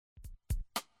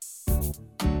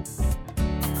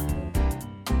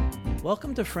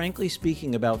Welcome to Frankly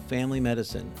Speaking About Family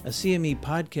Medicine, a CME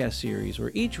podcast series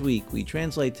where each week we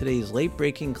translate today's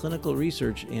late-breaking clinical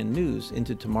research and news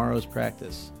into tomorrow's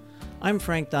practice. I'm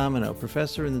Frank Domino,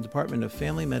 professor in the Department of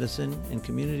Family Medicine and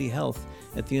Community Health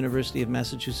at the University of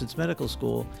Massachusetts Medical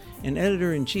School and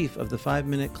editor-in-chief of the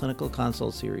 5-Minute Clinical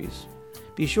Consult series.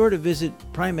 Be sure to visit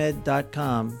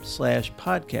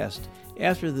primed.com/podcast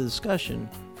after the discussion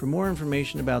for more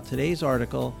information about today's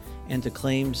article and to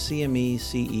claim CME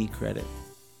CE credit.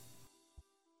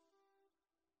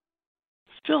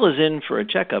 Phil is in for a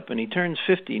checkup and he turns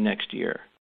 50 next year.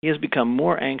 He has become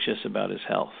more anxious about his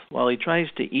health. While he tries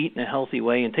to eat in a healthy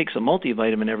way and takes a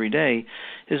multivitamin every day,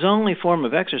 his only form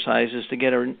of exercise is to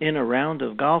get in a round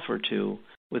of golf or two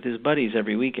with his buddies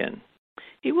every weekend.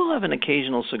 He will have an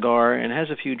occasional cigar and has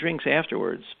a few drinks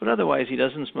afterwards, but otherwise he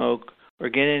doesn't smoke or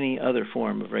get any other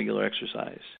form of regular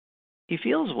exercise. He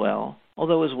feels well,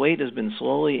 although his weight has been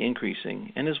slowly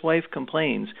increasing, and his wife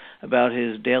complains about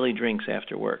his daily drinks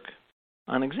after work.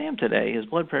 On exam today, his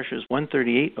blood pressure is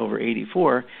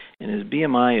 138/84, and his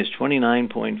BMI is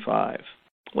 29.5.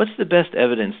 What's the best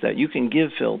evidence that you can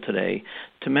give Phil today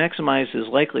to maximize his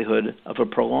likelihood of a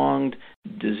prolonged,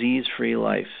 disease-free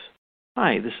life?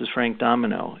 Hi, this is Frank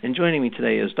Domino, and joining me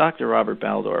today is Dr. Robert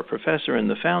Baldor, professor and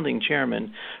the founding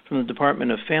chairman from the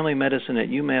Department of Family Medicine at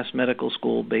UMass Medical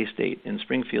School, Baystate in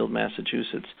Springfield,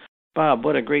 Massachusetts. Bob,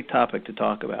 what a great topic to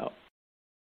talk about.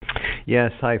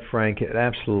 Yes, hi Frank. It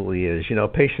absolutely is. You know,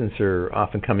 patients are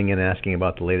often coming in asking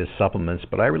about the latest supplements,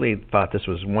 but I really thought this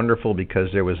was wonderful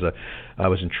because I was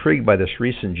intrigued by this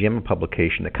recent JAMA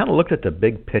publication that kind of looked at the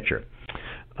big picture.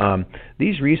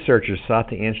 These researchers sought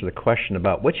to answer the question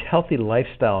about which healthy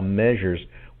lifestyle measures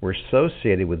were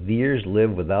associated with years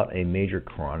lived without a major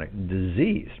chronic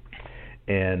disease.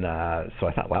 And so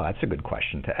I thought, wow, that's a good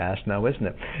question to ask now, isn't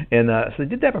it? And so they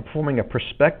did that by performing a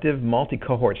prospective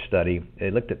multi-cohort study.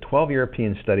 They looked at 12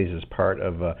 European studies as part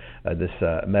of this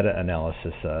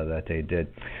meta-analysis that they did.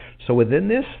 So within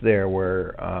this, there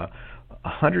were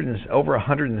over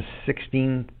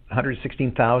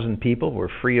 116,000 people were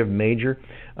free of major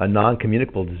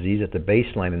non-communicable disease at the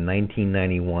baseline in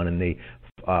 1991, and they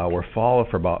were followed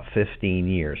for about 15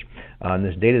 years. And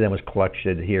this data then was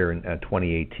collected here in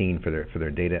 2018 for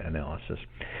their data analysis.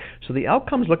 So the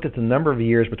outcomes looked at the number of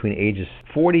years between ages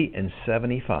 40 and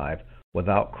 75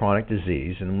 without chronic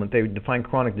disease, and what they define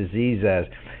chronic disease as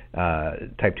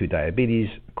type 2 diabetes,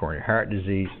 coronary heart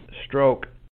disease, stroke,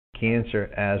 cancer,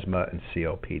 asthma, and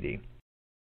COPD.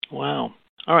 Wow.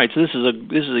 All right, so this is a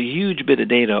huge bit of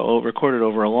data recorded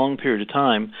over a long period of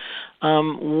time.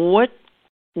 What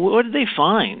did they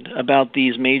find about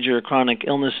these major chronic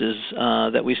illnesses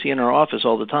that we see in our office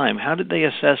all the time? How did they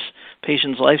assess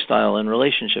patients' lifestyle in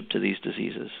relationship to these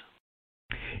diseases?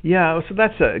 Yeah, so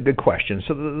that's a good question.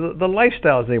 So the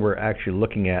lifestyles they were actually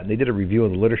looking at, and they did a review of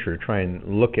the literature to try and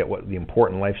look at what the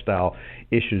important lifestyle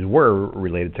issues were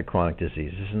related to chronic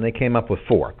diseases, and they came up with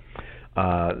 4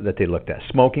 that they looked at: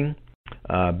 smoking,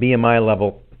 BMI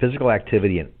level, physical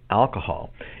activity, and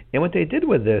alcohol. And what they did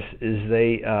with this is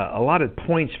they allotted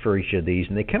points for each of these,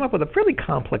 and they came up with a fairly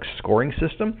complex scoring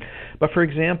system. But for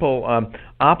example,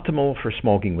 optimal for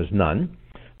smoking was none.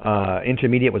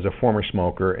 Intermediate was a former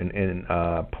smoker, and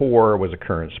poor was a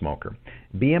current smoker.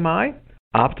 BMI,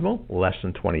 optimal, less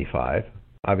than 25.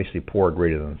 Obviously, poor,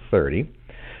 greater than 30.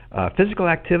 Physical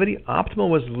activity, optimal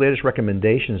was the latest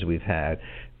recommendations we've had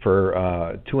for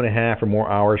 2.5 or more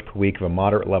hours per week of a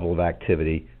moderate level of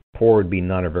activity. Poor would be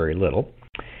none or very little.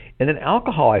 And then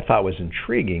alcohol I thought was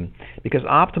intriguing because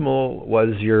optimal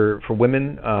was for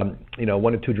women, 1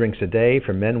 to 2 drinks a day.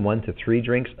 For men, 1 to 3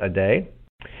 drinks a day.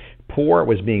 Poor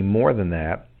was being more than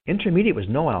that. Intermediate was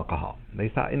no alcohol. They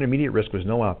thought intermediate risk was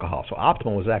no alcohol. So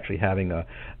optimal was actually having a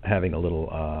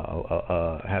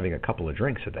couple of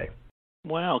drinks a day.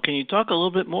 Wow. Can you talk a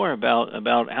little bit more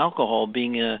about alcohol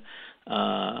being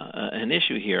an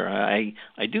issue here? I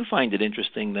do find it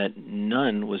interesting that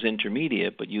none was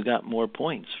intermediate, but you got more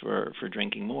points for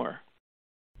drinking more.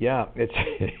 Yeah, it's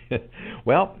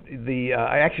well.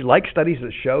 I actually like studies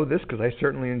that show this because I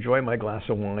certainly enjoy my glass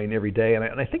of wine every day, and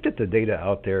I think that the data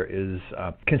out there is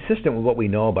consistent with what we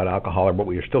know about alcohol, or what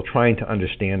we are still trying to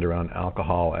understand around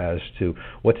alcohol as to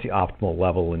what's the optimal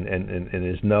level. And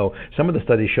is no. Some of the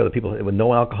studies show that people with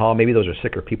no alcohol, maybe those are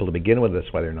sicker people to begin with.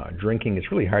 That's why they're not drinking.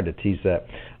 It's really hard to tease that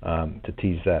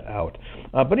out.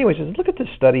 But anyways, let's look at this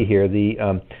study here.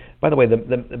 By the way,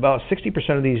 about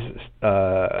 60% of these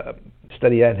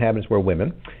study inhabitants were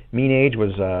women. Mean age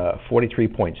was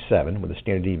 43.7 with a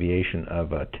standard deviation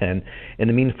of 10, and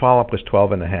the mean follow-up was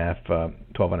 12 and a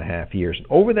half years.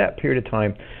 Over that period of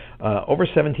time, over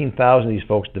 17,000 of these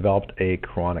folks developed a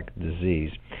chronic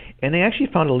disease. And they actually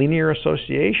found a linear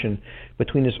association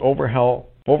between this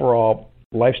overall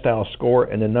lifestyle score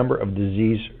and the number of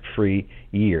disease-free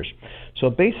years. So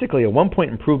basically, a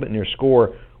 1-point improvement in their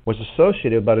score was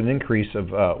associated with about an increase of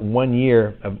 1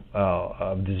 year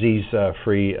of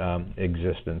disease-free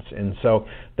existence. And so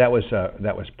that was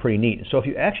pretty neat. So if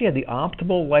you actually had the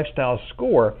optimal lifestyle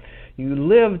score, you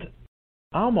lived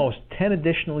almost 10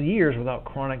 additional years without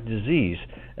chronic disease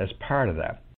as part of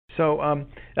that. So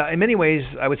in many ways,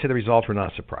 I would say the results were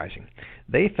not surprising.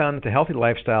 They found that the healthy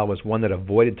lifestyle was one that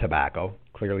avoided tobacco.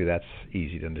 Clearly, that's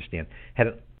easy to understand. Had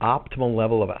an optimal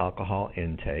level of alcohol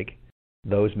intake.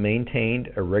 Those maintained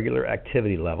a regular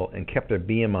activity level and kept their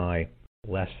BMI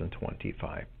less than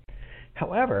 25.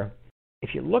 However,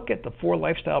 if you look at the 4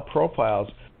 lifestyle profiles,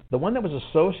 the one that was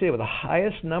associated with the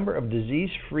highest number of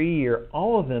disease-free year,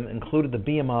 all of them included the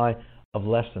BMI of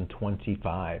less than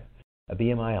 25. A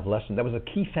BMI of less than, that was a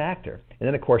key factor. And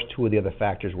then, of course, 2 of the other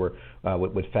factors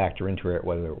would factor into it,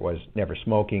 whether it was never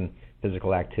smoking,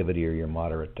 physical activity, or your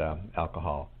moderate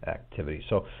alcohol activity.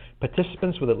 So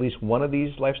participants with at least one of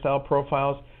these lifestyle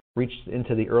profiles reached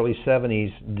into the early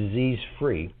 70s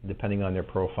disease-free, depending on their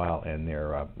profile and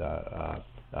their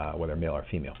whether male or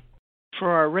female. For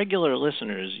our regular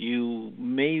listeners, you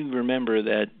may remember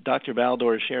that Dr.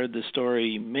 Baldor shared the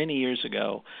story many years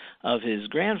ago of his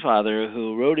grandfather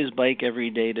who rode his bike every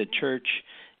day to church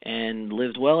and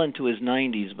lived well into his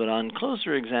 90s, but on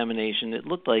closer examination, it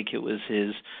looked like it was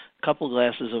his couple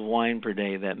glasses of wine per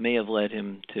day that may have led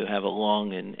him to have a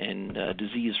long and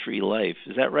disease-free life.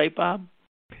 Is that right, Bob?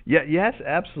 Yeah, yes,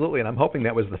 absolutely, and I'm hoping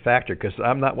that was the factor because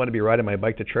I'm not one to be riding my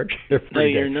bike to church every day. No,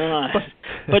 you're not.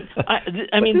 But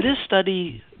I mean, this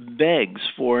study begs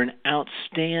for an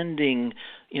outstanding,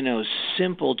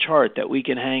 simple chart that we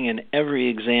can hang in every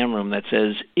exam room that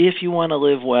says, if you want to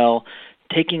live well,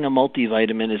 taking a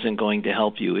multivitamin isn't going to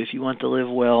help you. If you want to live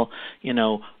well,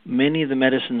 many of the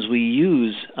medicines we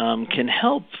use can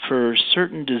help for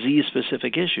certain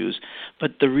disease-specific issues.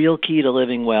 But the real key to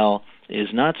living well is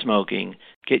not smoking,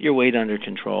 get your weight under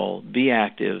control, be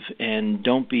active, and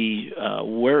don't be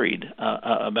worried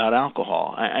about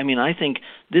alcohol. I think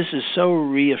this is so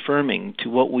reaffirming to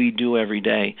what we do every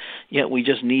day, yet we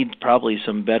just need probably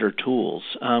some better tools.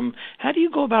 How do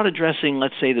you go about addressing,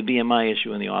 let's say, the BMI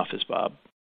issue in the office, Bob?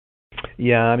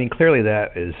 Yeah, clearly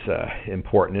that is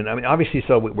important, and obviously,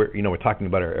 so we're talking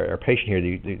about our patient here.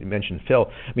 You mentioned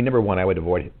Phil. Number one, I would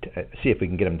avoid see if we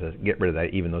can get him to get rid of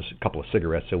that, even those couple of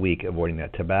cigarettes a week, avoiding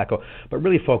that tobacco, but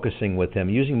really focusing with him,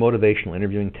 using motivational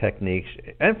interviewing techniques,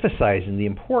 emphasizing the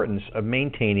importance of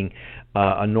maintaining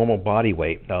a normal body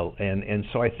weight, and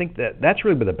so I think that's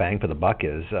really where the bang for the buck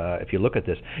is. If you look at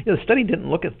this, the study didn't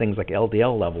look at things like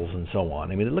LDL levels and so on.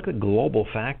 They look at global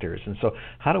factors, and so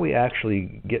how do we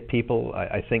actually get people,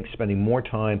 I think, spending more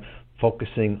time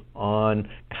focusing on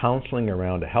counseling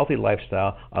around a healthy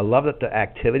lifestyle. I love that the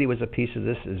activity was a piece of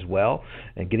this as well,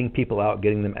 and getting people out,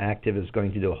 getting them active is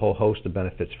going to do a whole host of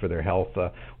benefits for their health,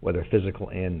 whether physical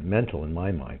and mental, in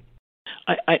my mind.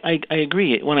 I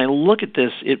agree. When I look at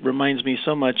this, it reminds me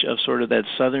so much of sort of that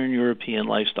Southern European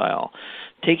lifestyle.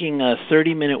 Taking a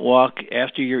 30-minute walk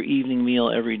after your evening meal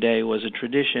every day was a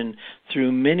tradition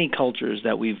through many cultures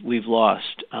that we've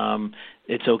lost.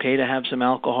 It's okay to have some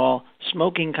alcohol.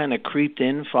 Smoking kind of creeped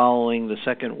in following the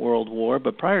Second World War,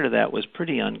 but prior to that was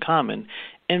pretty uncommon.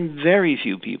 And very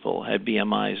few people had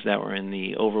BMIs that were in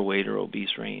the overweight or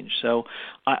obese range. So,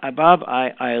 Bob,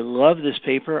 I love this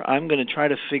paper. I'm going to try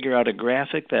to figure out a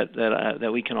graphic that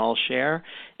we can all share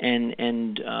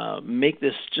and make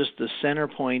this just the center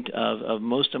point of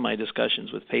most of my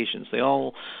discussions with patients. They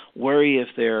all worry if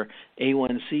their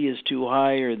A1C is too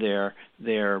high or their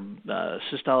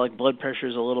systolic blood pressure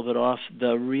is a little bit off.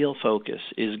 The real focus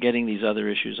is getting these other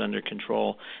issues under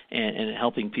control and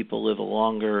helping people live a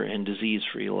longer and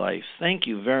disease-free life. Thank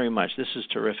you very much. This is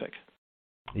terrific.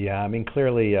 Yeah,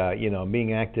 clearly,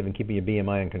 being active and keeping your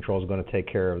BMI in control is going to take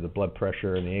care of the blood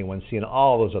pressure and the A1C and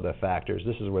all those other factors.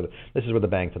 This is where the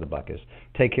bang for the buck is.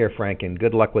 Take care, Frank, and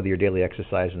good luck with your daily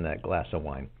exercise and that glass of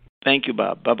wine. Thank you,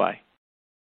 Bob. Bye-bye.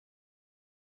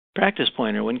 Practice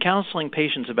pointer. When counseling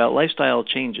patients about lifestyle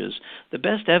changes, the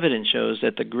best evidence shows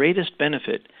that the greatest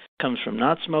benefit comes from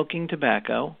not smoking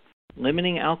tobacco,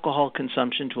 limiting alcohol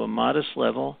consumption to a modest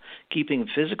level, keeping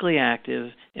physically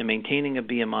active, and maintaining a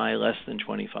BMI less than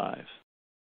 25.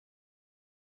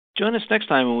 Join us next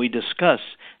time when we discuss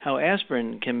how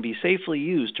aspirin can be safely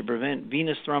used to prevent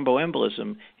venous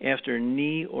thromboembolism after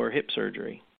knee or hip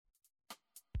surgery.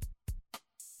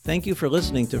 Thank you for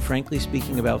listening to Frankly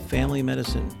Speaking About Family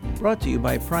Medicine, brought to you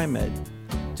by Pri-Med.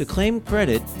 To claim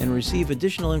credit and receive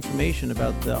additional information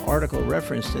about the article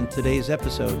referenced in today's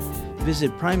episode,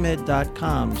 visit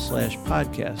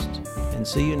primed.com/podcast, and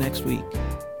see you next week.